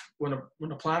literally, when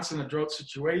a plant's in a drought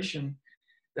situation,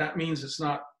 that means it's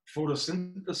not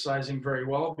photosynthesizing very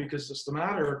well because the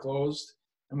stomata are closed,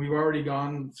 and we've already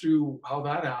gone through how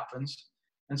that happens.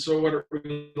 And so what it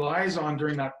relies on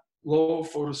during that low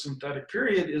photosynthetic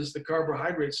period is the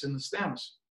carbohydrates in the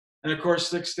stems. And of course,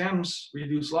 thick stems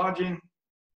reduce lodging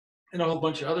and a whole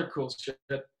bunch of other cool shit.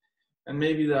 And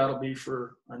maybe that'll be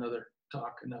for another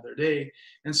talk another day.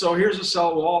 And so here's a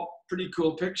cell wall, pretty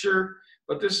cool picture,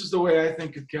 but this is the way I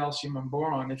think of calcium and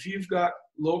boron. If you've got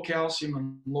low calcium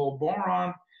and low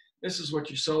boron, this is what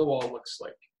your cell wall looks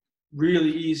like.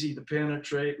 Really easy to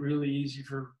penetrate, really easy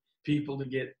for people to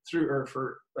get through, or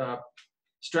for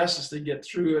stresses to get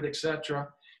through it, etc.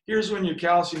 Here's when your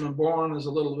calcium and boron is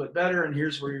a little bit better, and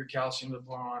here's where your calcium and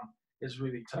boron is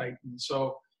really tight. And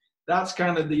so that's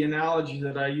kind of the analogy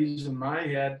that I use in my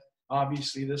head.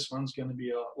 Obviously, this one's going to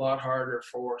be a lot harder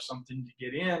for something to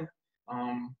get in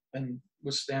and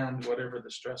withstand whatever the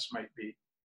stress might be.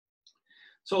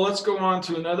 So let's go on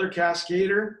to another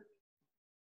cascader.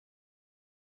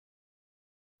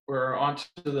 We're on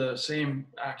to the same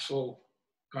actual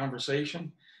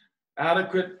conversation.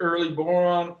 Adequate early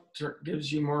boron gives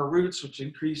you more roots, which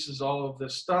increases all of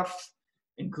this stuff,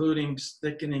 including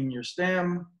thickening your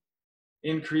stem,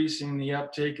 increasing the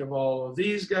uptake of all of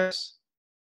these guys.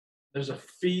 There's a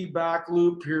feedback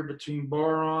loop here between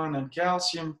boron and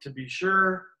calcium, to be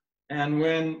sure. And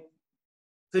when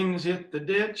things hit the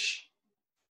ditch,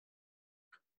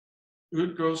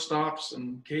 root growth stops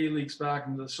and K leaks back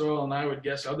into the soil, and I would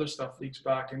guess other stuff leaks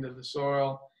back into the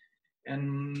soil.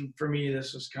 And for me,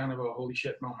 this was kind of a holy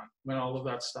shit moment when all of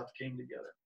that stuff came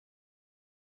together.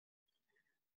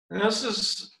 And this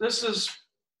is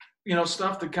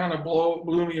stuff that kind of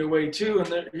blew me away too. And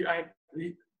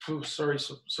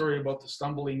sorry about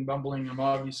the bumbling. I'm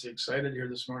obviously excited here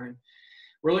this morning.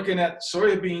 We're looking at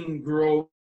soybean growth,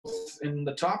 and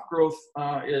the top growth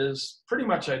is pretty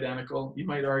much identical. You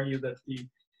might argue that the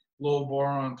low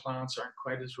boron plants aren't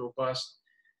quite as robust.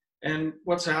 And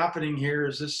what's happening here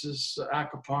is this is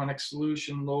aquaponic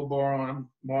solution, low boron,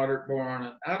 moderate boron,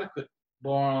 and adequate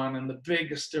boron, and the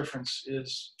biggest difference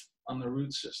is on the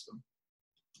root system.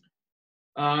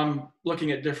 Looking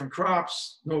at different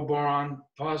crops, no boron,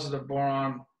 positive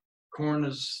boron. Corn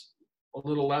is a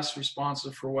little less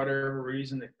responsive for whatever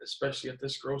reason, especially at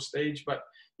this growth stage, but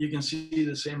you can see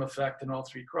the same effect in all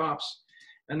three crops.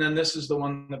 And then this is the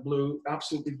one that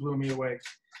absolutely blew me away.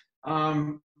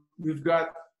 We've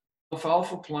got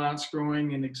alfalfa plants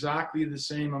growing in exactly the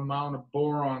same amount of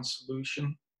boron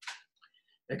solution,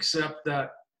 except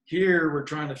that here we're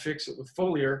trying to fix it with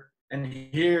foliar, and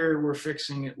here we're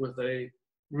fixing it with a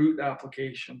root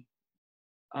application.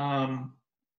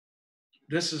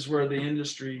 This is where the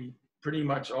industry pretty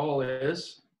much all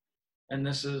is, and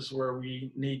this is where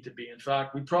we need to be. In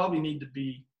fact, we probably need to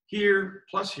be here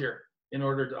plus here in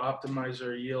order to optimize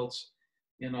our yields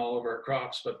in all of our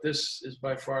crops. But this is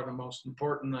by far the most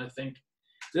important. I think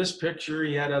this picture,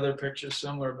 he had other pictures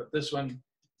similar, but this one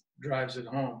drives it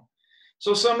home.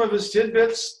 So some of his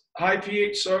tidbits: high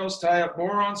pH soils tie up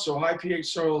boron, so high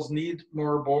pH soils need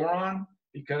more boron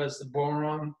because the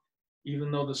boron,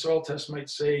 even though the soil test might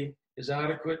say is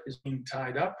adequate, is being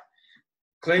tied up.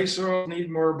 Clay soils need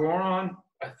more boron,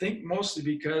 I think mostly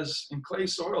because in clay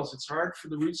soils, it's hard for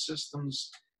the root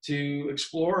systems to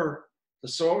explore the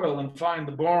soil and find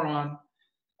the boron.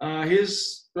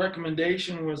 His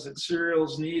recommendation was that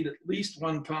cereals need at least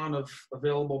 1 pound of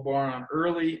available boron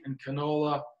early, and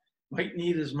canola might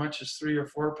need as much as 3 or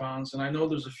 4 pounds. And I know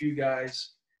there's a few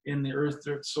guys in the earth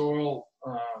dirt soil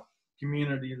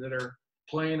community that are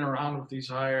playing around with these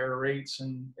higher rates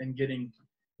and getting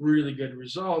really good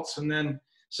results. And then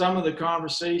some of the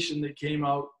conversation that came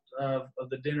out of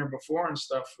the dinner before and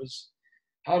stuff was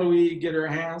how do we get our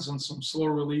hands on some slow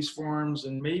release forms?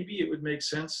 And maybe it would make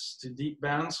sense to deep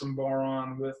band some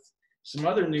boron with some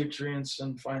other nutrients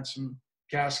and find some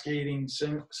cascading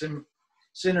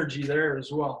synergy there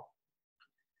as well.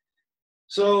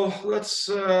 So let's,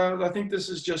 I think this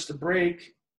is just a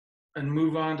break and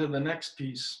move on to the next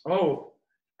piece. Oh,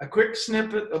 a quick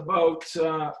snippet about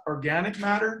organic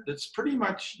matter that's pretty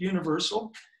much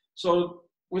universal. So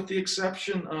with the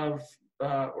exception of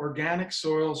organic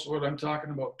soils, what I'm talking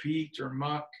about, peat or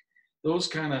muck, those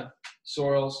kind of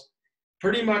soils,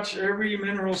 pretty much every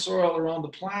mineral soil around the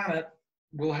planet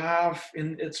will have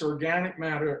in its organic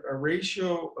matter a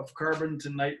ratio of carbon to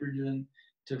nitrogen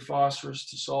to phosphorus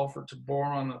to sulfur to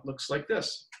boron that looks like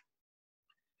this.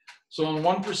 So on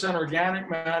 1% organic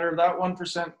matter, that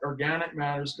 1% organic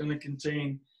matter is going to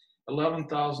contain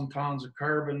 11,000 pounds of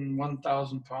carbon,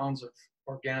 1,000 pounds of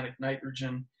organic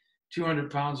nitrogen,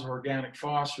 200 pounds of organic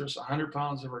phosphorus, 100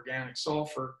 pounds of organic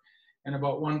sulfur, and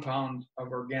about 1 pound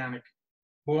of organic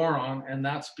boron, and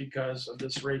that's because of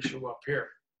this ratio up here.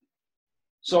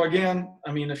 So again,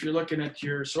 I mean, if you're looking at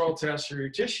your soil tests or your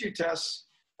tissue tests,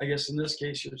 I guess in this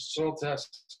case your soil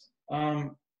tests,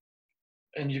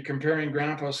 and you're comparing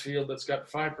grandpa's field that's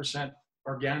got 5%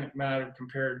 organic matter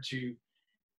compared to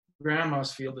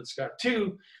grandma's field that's got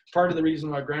 2, part of the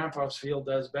reason why grandpa's field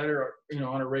does better,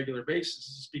 on a regular basis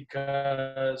is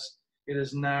because it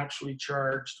is naturally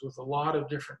charged with a lot of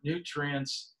different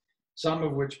nutrients, some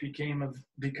of which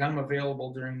become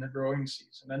available during the growing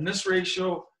season. And this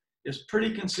ratio is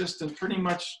pretty consistent pretty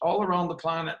much all around the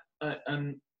planet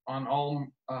and on all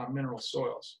mineral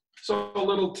soils. So a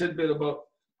little tidbit about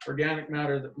organic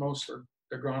matter that most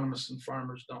agronomists and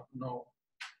farmers don't know.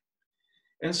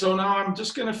 And so now I'm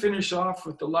just going to finish off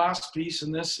with the last piece,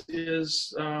 and this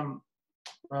is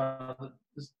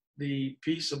the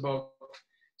piece about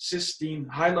cysteine,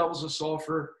 high levels of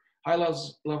sulfur, high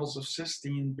levels of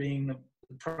cysteine being the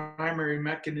primary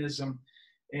mechanism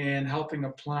in helping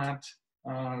a plant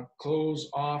close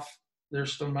off their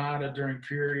stomata during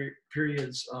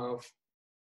periods of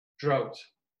drought.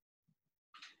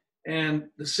 And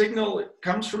the signal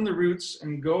comes from the roots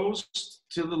and goes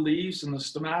to the leaves and the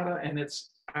stomata, and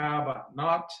it's ABA,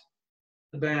 not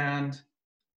the band,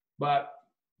 but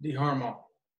the hormone.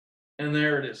 And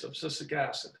there it is, abscisic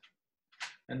acid.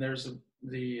 And there's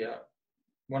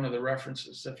one of the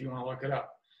references if you want to look it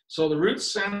up. So the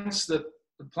roots sense that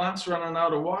the plant's running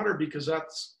out of water because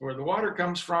that's where the water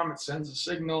comes from. It sends a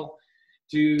signal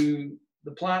to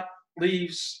the plant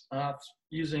leaves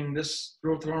using this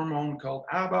growth hormone called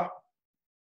ABA.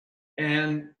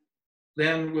 And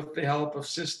then with the help of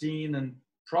cysteine and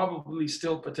probably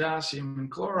still potassium and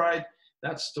chloride,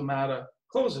 that stomata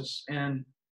closes and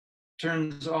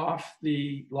turns off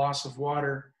the loss of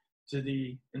water to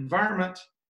the environment.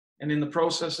 And in the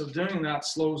process of doing that,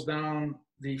 slows down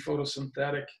the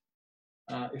photosynthetic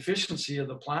efficiency of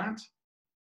the plant.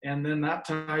 And then that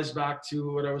ties back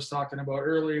to what I was talking about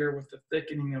earlier with the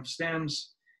thickening of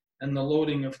stems and the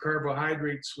loading of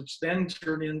carbohydrates, which then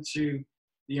turn into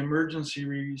the emergency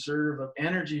reserve of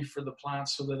energy for the plant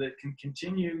so that it can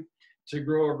continue to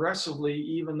grow aggressively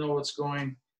even though it's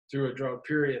going through a drought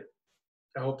period.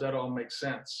 I hope that all makes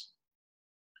sense.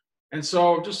 And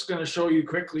so I'm just going to show you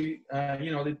quickly, a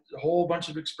whole bunch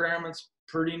of experiments,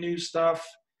 pretty new stuff.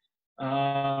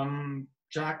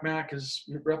 Jack Mack has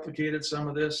replicated some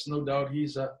of this. No doubt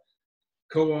he's a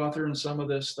co-author in some of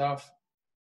this stuff.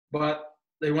 But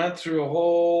they went through a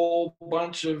whole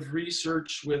bunch of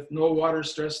research with no water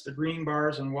stress, the green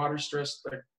bars, and water stress,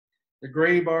 the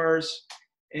gray bars.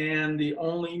 And the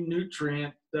only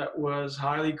nutrient that was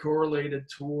highly correlated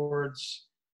towards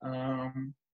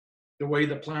the way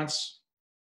the plants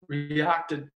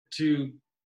reacted to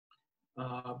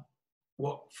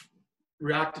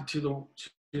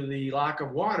the lack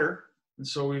of water. And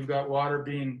so we've got water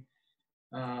being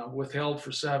withheld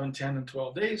for 7, 10, and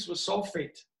 12 days with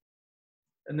sulfate.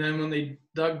 And then when they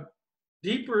dug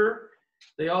deeper,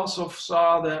 they also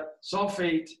saw that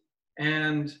sulfate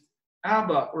and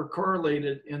ABA were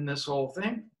correlated in this whole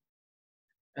thing.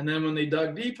 And then when they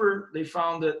dug deeper, they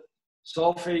found that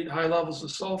sulfate, high levels of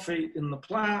sulfate in the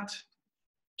plant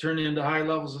turn into high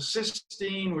levels of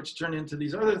cysteine, which turn into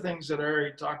these other things that I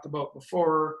already talked about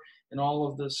before, and all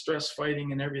of the stress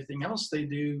fighting and everything else they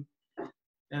do.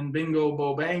 And bingo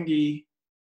bobangi,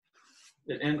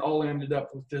 it all ended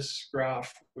up with this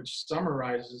graph, which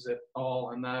summarizes it all,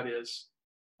 and that is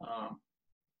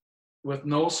with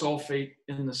no sulfate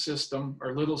in the system,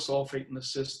 or little sulfate in the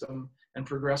system, and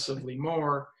progressively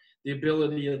more, the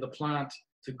ability of the plant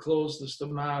to close the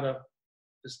stomata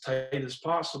as tight as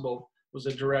possible was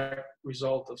a direct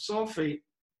result of sulfate.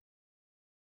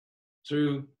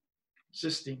 through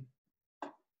cysteine.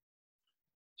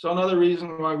 So another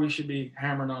reason why we should be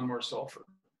hammering on more sulfur.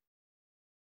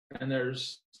 And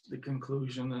there's the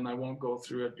conclusion, and I won't go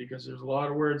through it because there's a lot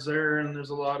of words there, and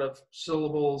there's a lot of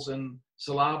syllables and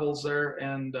syllables there,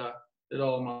 and it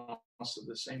all amounts to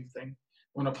the same thing.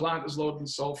 When a plant is loaded in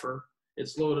sulfur,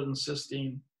 it's loaded in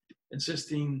cysteine, and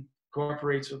cysteine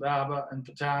cooperates with ABA and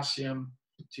potassium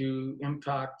to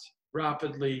impact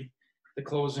rapidly the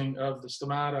closing of the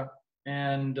stomata,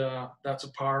 and that's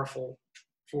a powerful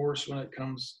force when it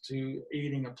comes to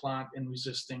aiding a plant in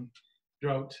resisting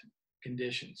drought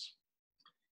conditions.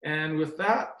 And with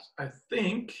that, I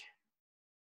think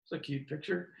it's a cute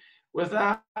picture. With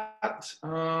that,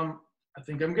 I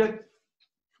think I'm good.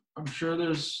 I'm sure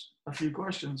there's a few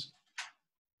questions.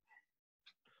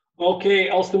 Okay,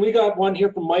 Elston, we got one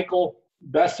here from Michael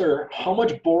Besser. How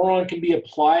much boron can be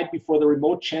applied before the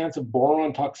remote chance of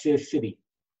boron toxicity?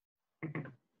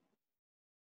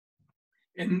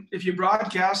 And if you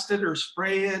broadcast it or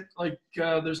spray it, like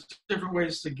there's different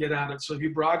ways to get at it. So if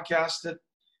you broadcast it,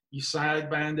 you side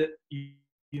band it, you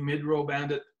mid-row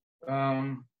band it,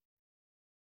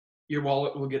 your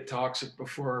wallet will get toxic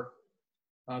before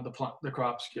the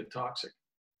crops get toxic.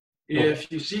 Okay.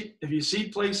 If you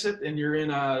seed place it and you're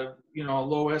in a a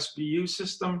low SBU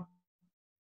system,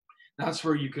 that's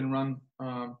where you can run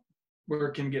where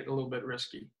it can get a little bit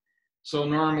risky. So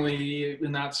normally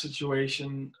in that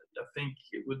situation, I think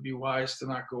it would be wise to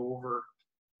not go over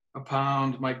a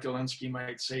pound. Mike Dolinsky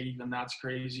might say even that's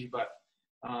crazy, but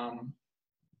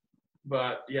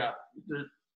yeah,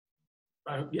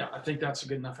 I think that's a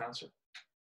good enough answer.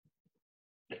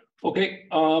 Okay,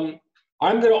 I'm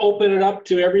going to open it up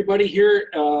to everybody here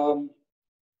to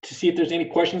see if there's any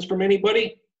questions from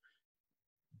anybody,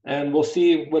 and we'll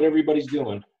see what everybody's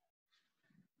doing.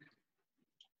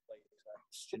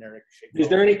 Is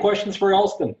there any questions for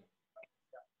Elston?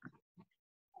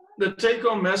 The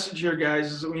take-home message here,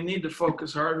 guys, is that we need to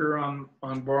focus harder on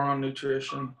boron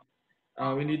nutrition.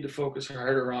 We need to focus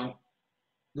harder on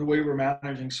the way we're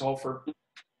managing sulfur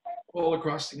all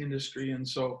across the industry. And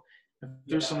so if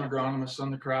there's some agronomists in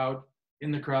the crowd,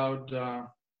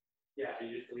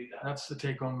 that's the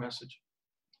take-home message.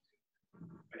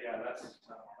 Yeah, that's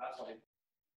like.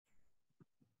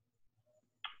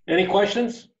 Any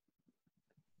questions?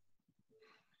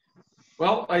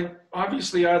 Well, I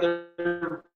obviously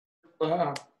either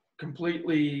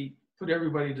completely put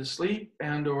everybody to sleep,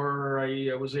 or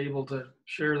I was able to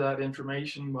share that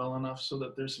information well enough so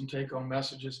that there's some take-home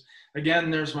messages. Again,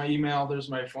 there's my email,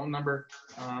 there's my phone number.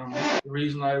 The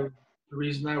reason I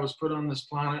was put on this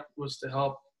planet was to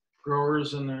help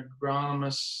growers and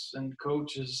agronomists and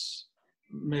coaches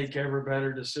make ever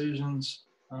better decisions.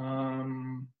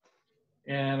 And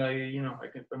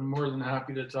I'm more than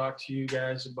happy to talk to you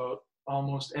guys about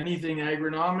almost anything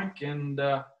agronomic, and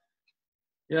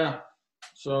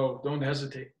so don't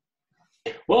hesitate.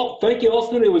 Well, thank you,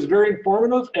 Elston. It was very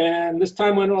informative, and this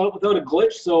time went out without a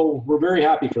glitch, so we're very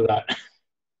happy for that.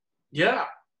 Yeah.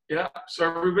 So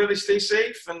everybody stay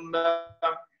safe, and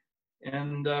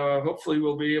hopefully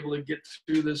we'll be able to get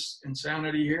through this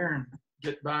insanity here and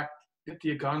get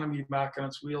the economy back on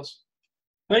its wheels.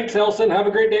 Thanks, Elston. Have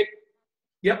a great day.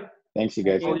 Yep. Thanks, you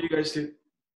guys. All you guys too.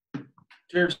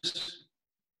 Cheers.